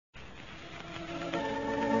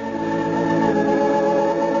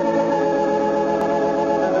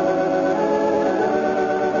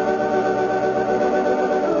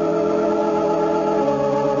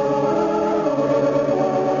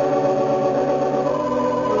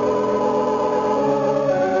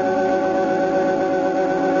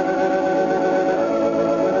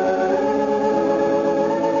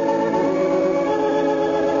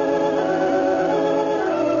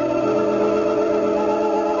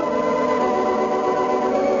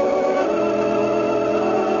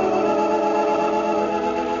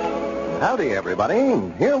Howdy, everybody.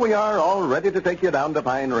 Here we are, all ready to take you down to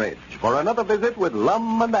Pine Ridge for another visit with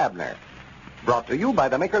Lum and Abner. Brought to you by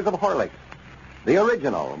the makers of Horlicks, the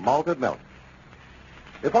original malted milk.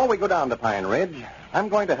 Before we go down to Pine Ridge, I'm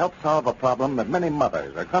going to help solve a problem that many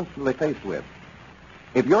mothers are constantly faced with.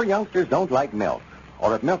 If your youngsters don't like milk,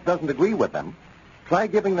 or if milk doesn't agree with them, try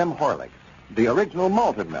giving them Horlicks, the original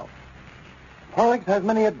malted milk. Horlicks has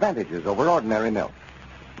many advantages over ordinary milk.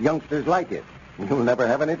 Youngsters like it. You'll never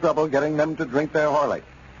have any trouble getting them to drink their Horlicks,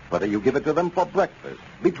 whether you give it to them for breakfast,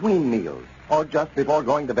 between meals, or just before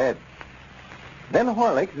going to bed. Then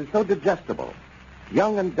Horlicks is so digestible.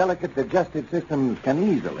 Young and delicate digestive systems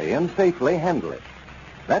can easily and safely handle it.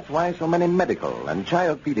 That's why so many medical and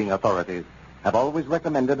child-feeding authorities have always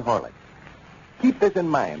recommended Horlicks. Keep this in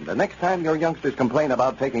mind the next time your youngsters complain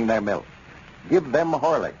about taking their milk. Give them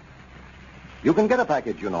Horlicks. You can get a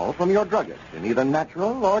package, you know, from your druggist in either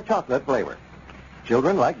natural or chocolate flavor.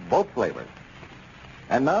 Children like both flavors.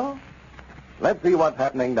 And now, let's see what's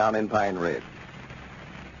happening down in Pine Ridge.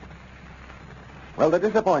 Well, the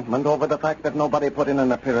disappointment over the fact that nobody put in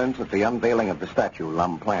an appearance at the unveiling of the statue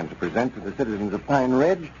Lum planned to present to the citizens of Pine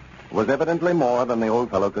Ridge was evidently more than the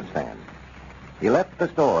old fellow could stand. He left the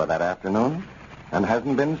store that afternoon and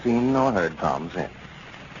hasn't been seen nor heard from since.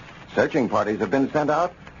 Searching parties have been sent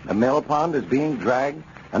out, the mill pond is being dragged,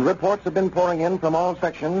 and reports have been pouring in from all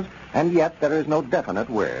sections, and yet there is no definite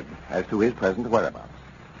word as to his present whereabouts.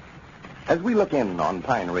 As we look in on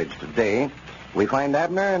Pine Ridge today, we find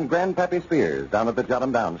Abner and Grandpappy Spears down at the Jot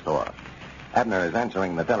 'em Down store. Abner is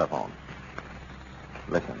answering the telephone.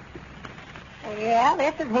 Listen. Yeah,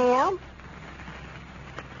 this is him.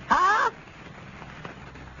 Huh?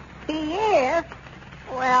 He is?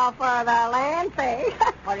 Well, for the land sake.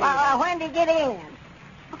 When did he get in?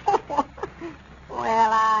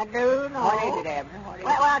 Well, I do know. What is it, Abner?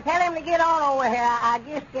 Well, tell him to get on over here. I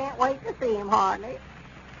just can't wait to see him, hardly.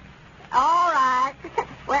 All right.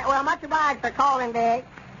 well, much obliged for calling, Dick.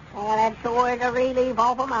 Well, that sure is a relief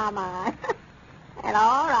off of my mind. And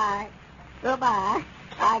all right. Goodbye.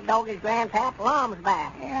 I dog his grandpap Lum's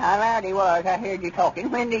back. Yeah, I allowed he was. I heard you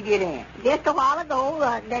talking. When did he get in? Just a while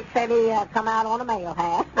ago, Dick said he come out on a mail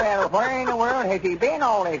hat. Well, where in the world has he been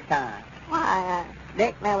all this time? Why,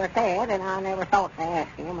 Dick never said, and I never thought to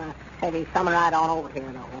ask him. I said he's coming right on over here,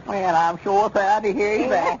 though. Well, I'm sure proud to hear he's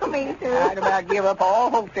back. Me too. I'd about give up all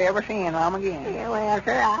hopes of ever seeing him again. Yeah, well,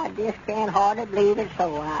 sir, I just can't hardly believe it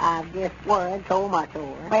so. I've just worried so much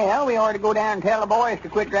over it. Well, we ought to go down and tell the boys to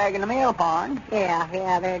quit dragging the mill pond.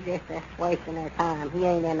 Yeah, they're just wasting their time. He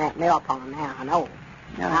ain't in that mill pond now, I know.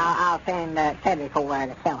 No. I'll send Cedric over there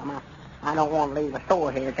to tell him. I don't want to leave the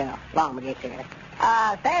store here till Lum gets here.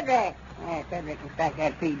 Cedric! Yeah, Cedric can stack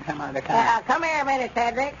that feed some other time. Come here a minute,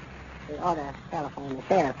 Cedric. We ought to telephone the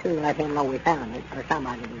sheriff, too, let him know we found it, or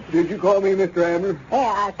somebody did. Did you call me, Mr. Abner?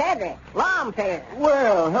 Yeah, Cedric. Lum's here.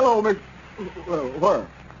 Well, hello, Miss... Well, where?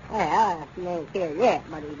 Well, he ain't here yet,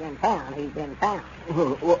 but he's in town. He's in town.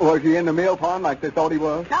 Was he in the mill pond like they thought he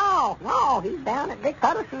was? No, he's down at Dick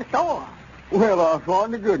Hutterson's store. Well, I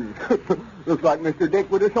sworn to goodness. Looks like Mr.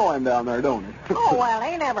 Dick would have saw him down there, don't it? Oh, well,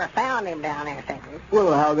 they never found him down there, Cedric.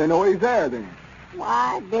 Well, how they know he's there, then?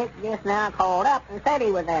 Why, Dick just now called up and said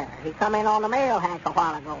he was there. He come in on the mail hack a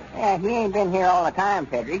while ago. Yeah, he ain't been here all the time,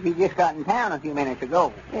 Cedric. He just got in town a few minutes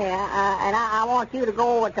ago. Yeah, and I want you to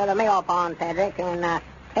go over to the mill pond, Cedric, and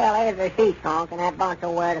tell Ezra Seastrunk and that bunch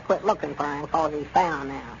over there to quit looking for him, because he's found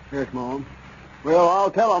now. Yes, Mom. Well,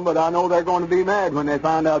 I'll tell them, but I know they're going to be mad when they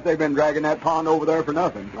find out they've been dragging that pond over there for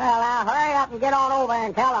nothing. Well, now, hurry up and get on over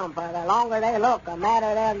and tell them, for the longer they look, the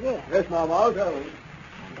madder they'll get. Yes, Mom, I'll tell them.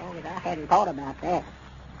 I hadn't thought about that.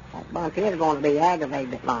 That bunch is going to be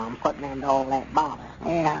aggravated at Lum, putting into all that bother.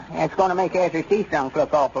 Yeah, it's going to make Ezra Seastrunk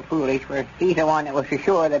look awful foolish, for he's the one that was so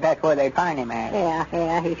sure that that's where they'd find him at.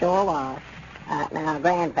 Yeah, he sure was. Now,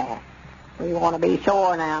 Grandpa, we want to be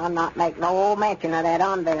sure now and not make no mention of that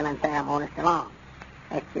unveiling ceremony to Lum.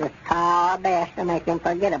 Let's just try our best to make him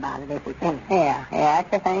forget about it if we can. Yeah,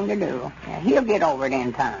 that's the thing to do. Yeah, he'll get over it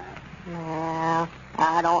in time. Well,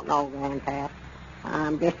 I don't know, Grandpa.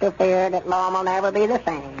 I'm just afraid that Lum will never be the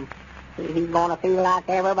same. He's going to feel like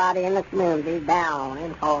everybody in the community is down on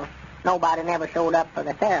him, because nobody never showed up for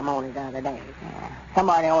the ceremony the other day. Yeah.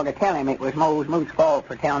 Somebody ought to tell him it was Mose Moot's fault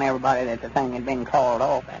for telling everybody that the thing had been called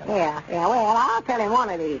off. Yeah, well, I'll tell him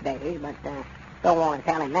one of these days, but don't want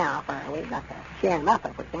to tell him now, for we've got to cheer him up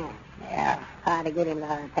if we can. Yeah. Try to get him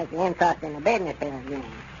to take an interest in the business here again.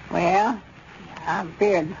 Well, I'm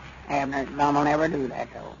feared Abner Lum will never do that,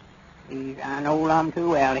 though. I know Lum too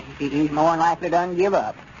well. He's more than likely done give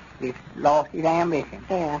up. He's lost his ambition.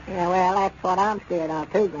 Yeah, well, that's what I'm scared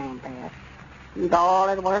of too, Grandpa. He's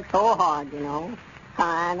always worked so hard,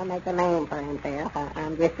 trying to make a name for himself.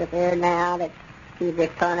 I'm just afraid now that he'll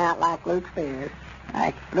just turn out like Luke Spears.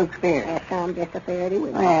 Like Luke Spears? Yes, I'm just afraid he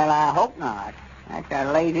will. Well, I hope not. That's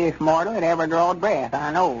the laziest mortal that ever drawed breath.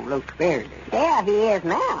 I know Luke Spears is. Yeah, he is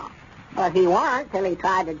now. But he weren't till he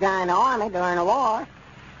tried to join the army during the war.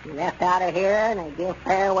 He left out of here, and they give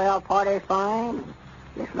farewell parties for him, and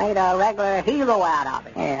just made a regular hero out of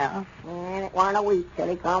it. Yeah. And it wasn't a week till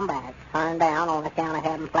he come back, turned down on account of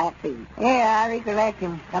having flat feet. Yeah, I recollect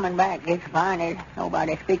him coming back disappointed.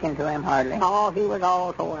 Nobody speaking to him hardly. Oh, he was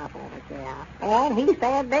all tore up over it, yeah. And he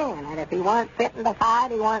said then that if he weren't fitting to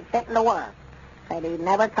fight, he weren't fitting to work. Said he'd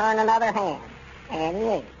never turn another hand. And he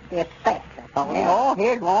ain't. Just set, that's all. Yeah, oh,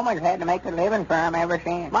 his woman's had to make a living for him ever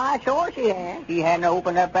since. Why, sure she has. He hadn't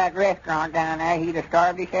opened up that restaurant down there, he'd have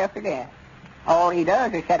starved himself to death. All he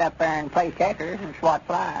does is sit up there and play checkers and swat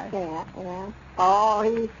flies. Yeah. All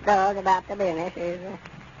he does about the business is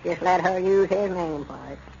just let her use his name for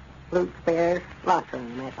it. Luke Spears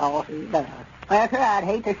Lunchroom, that's all he does. Well, sir, I'd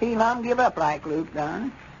hate to see Lum give up like Luke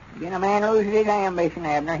done. When a man loses his ambition,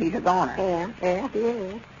 Abner, he's a goner. Yeah, he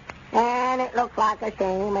is. And it looks like a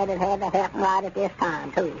shame that it had to happen right at this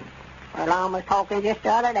time, too. Well, Lum was talking just the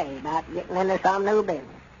other day about getting into some new business.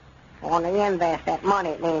 Wanting to invest that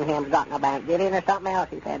money that me and him's got in the bank. Get into something else,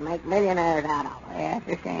 he said. Make millionaires out of it. Yeah,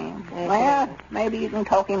 it's a shame. Well, maybe you can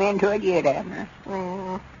talk him into it yet, Abner.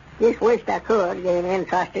 Well, just wished I could get him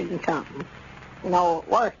interested in something.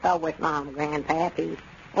 Worst of with Lum, Grandpap, he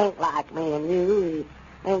ain't like me and you.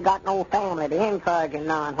 He ain't got no family to encourage him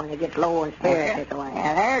none when he gets low in spirits this way.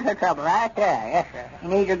 Yeah, there's the trouble right there. Yes, sir. He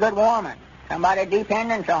needs a good woman. Somebody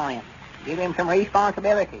dependent on him. Give him some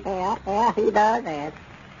responsibility. Yeah, he does that.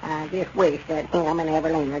 I just wish that him and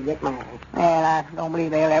Evelina get married. Well, I don't believe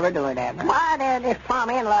they'll ever do it, Abner. Why, they're just plumb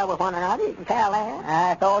in love with one another. You can tell that.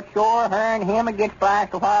 I thought sure her and him would get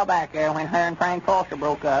spliced a while back there when her and Frank Foster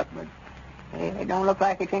broke up, but it don't look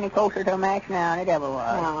like it's any closer to a match now than it ever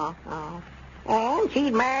was. No. And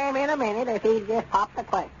she'd marry him in a minute if he'd just pop the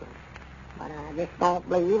question. But I just don't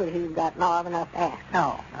believe that he's got nerve enough to ask.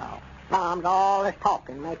 No. Mom's always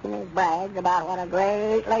talking, making his brags about what a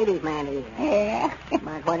great ladies' man he is. Yeah.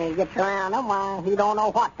 But when he gets around them, why, he don't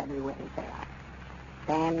know what to do with himself.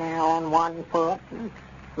 Stand there on one foot and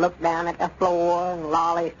look down at the floor and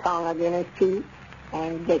loll his tongue against his cheek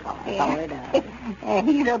and giggle. That's all he does.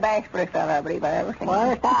 He's a bashful fellow, I believe I ever seen.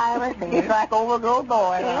 Worst I ever seen. He's like overgrown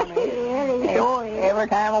boy. He sure is. Every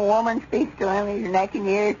time a woman speaks to him, his neck and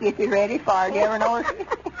ears gets as red as fire. Do you ever notice it?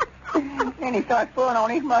 And he starts pulling on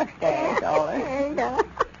his mustache. All this.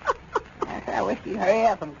 I wish he'd hurry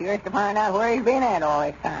up. I'm curious to find out where he's been at all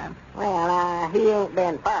this time. Well, he ain't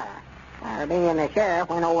been far. Being the sheriff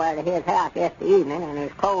went over to his house yesterday evening, and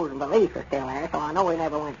his clothes and valise are still there, so I know he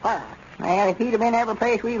never went far. Well, if he'd have been every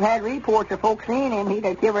place we've had reports of folks seeing him, he'd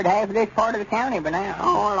have covered half of this part of the county by now.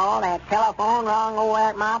 Oh, Lord, that telephone rung over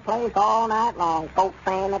at my place all night long, folks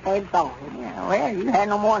saying that they'd saw him. Yeah, well, you had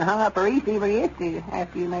no more than hung up a receiver yesterday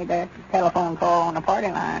after you made that telephone call on the party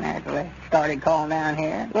line after they started calling down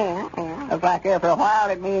here. Yeah. Looked like there for a while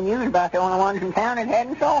that me and you was about the only ones in town that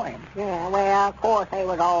hadn't saw him. Yeah, well, of course, they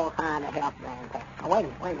was all trying to help Grandpa. Oh, wait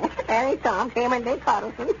a minute. There he comes, him and Dick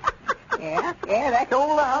Huddleston. Yeah, that's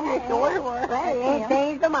old Lum. It sure was. Well, he ain't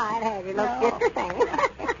changed the mind, has he? Looks just the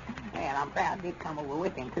same. Well, I'm proud Dick come over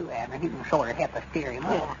with him, too, Abner. He can sort of help us steer him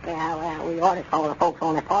up. Yeah, well, we ought to call the folks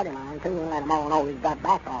on the party line, too, and let them all know he's got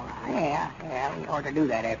back all right. Yeah, we ought to do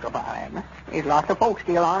that after a while, Abner. There's lots of folks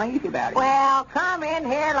still uneasy about it. Well, come in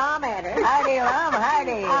here, Lum Abner. Howdy, Lum,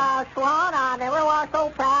 howdy. Swan, I never was so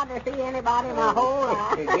proud to see anybody in my whole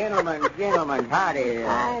life. Gentlemen, howdy.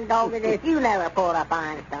 And dog it is, you never pulled up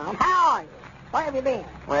Einstein. How are you? Where have you been?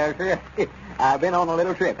 Well, sir, I've been on a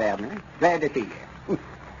little trip, Abner. Glad to see you.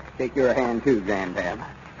 Take your hand, too, Grandpap.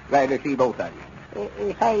 Glad to see both of you.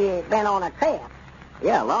 You say you've been on a trip?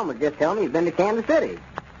 Yeah, Lum was just telling me he's been to Kansas City.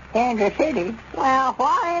 Kansas City? Well,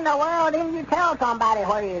 why in the world didn't you tell somebody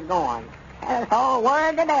where you was going? Had us all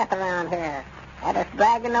worried to death around here. Had us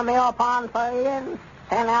dragging the mill pond for you and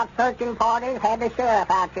sent out searching parties. Had the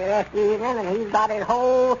sheriff out here yesterday evening, and he's got his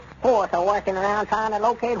whole force of working around trying to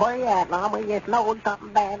locate where you at, Lum. We just knowed something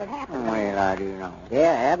bad had happened. Well, I do know.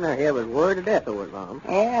 Yeah, Abner here was worried to death over it, Lum.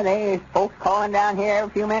 Yeah, there's folks calling down here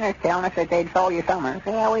every few minutes telling us that they'd saw you somewhere.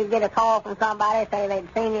 Yeah, we'd get a call from somebody say they'd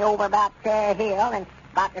seen you over about Cherry Hill, and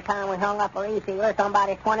about the time we hung up a receiver,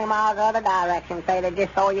 somebody 20 miles the other direction say they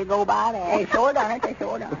just saw you go by there. They sure done it.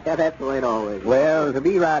 Yeah, that's the way it always is. Well, to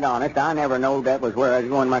be right honest, I never knowed that was where I was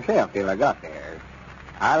going myself till I got there.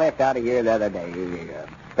 I left out of here the other day. The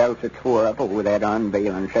fellows that tore up over that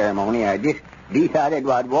unveiling ceremony. I just decided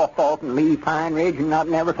I'd walk off and leave Pine Ridge and not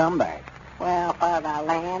never come back. Well, for the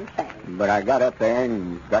land's sake. But I got up there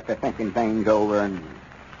and got to thinking things over, and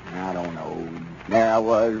I don't know. There I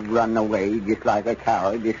was, running away just like a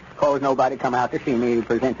coward, just 'cause nobody come out to see me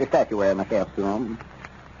present the statuary myself to them.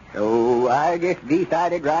 So I just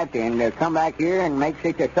decided right then to come back here and make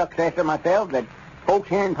such a success of myself that folks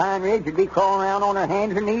here in Pine Ridge would be crawling around on their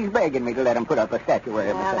hands and knees begging me to let them put up a statuary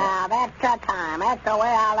of Well, myself. now, that's a time. That's the way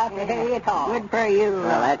I love to hear you talk. Good for you.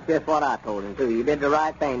 Well, that's just what I told him, too. You did the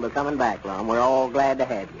right thing by coming back, Lum. We're all glad to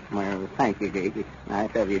have you. Well, thank you, Dick. It's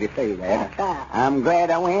nice of you to say that. That's right. I'm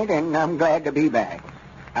glad I went, and I'm glad to be back.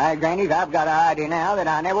 Grannies, I've got an idea now that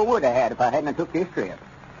I never would have had if I hadn't took this trip.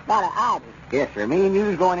 Got an idea. Yes, sir. Me and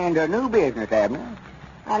you's going into a new business, Abner.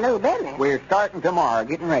 A new business. We're starting tomorrow,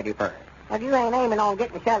 getting ready for it. But you ain't aiming on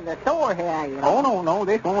getting shut of the store here, are you? Oh, no.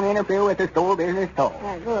 This won't interfere with the store business at all.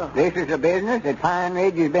 Yeah, good. This is a business that Pine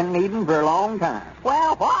Ridge has been needing for a long time.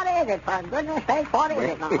 Well, what is it? For goodness sake, what is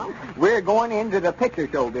it now? We're going into the picture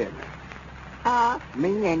show business. Huh?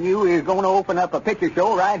 Me and you is going to open up a picture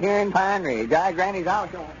show right here in Pine Ridge. Grannies, I'll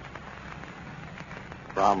show 'em.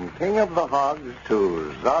 From King of the Hogs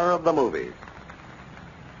to Czar of the Movies.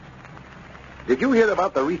 Did you hear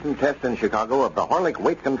about the recent test in Chicago of the Horlick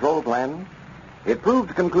weight control plan? It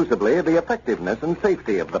proved conclusively the effectiveness and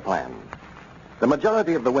safety of the plan. The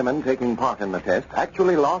majority of the women taking part in the test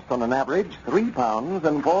actually lost on an average 3 pounds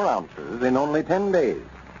and 4 ounces in only 10 days,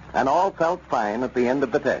 and all felt fine at the end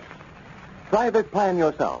of the test. Try this plan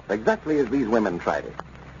yourself, exactly as these women tried it.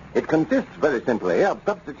 It consists very simply of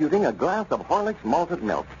substituting a glass of Horlick's malted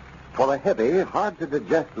milk for a heavy,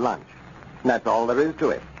 hard-to-digest lunch. That's all there is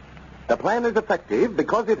to it. The plan is effective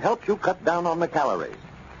because it helps you cut down on the calories.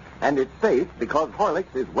 And it's safe because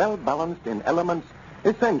Horlicks is well balanced in elements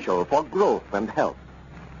essential for growth and health.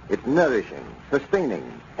 It's nourishing, sustaining,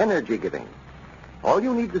 energy-giving. All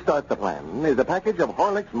you need to start the plan is a package of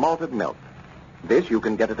Horlicks malted milk. This you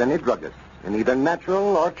can get at any druggist in either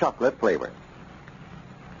natural or chocolate flavor.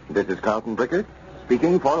 This is Carlton Brickert,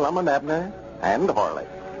 speaking for Lum and Abner and Horlicks,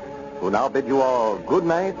 who now bid you all good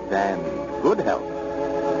night and good health.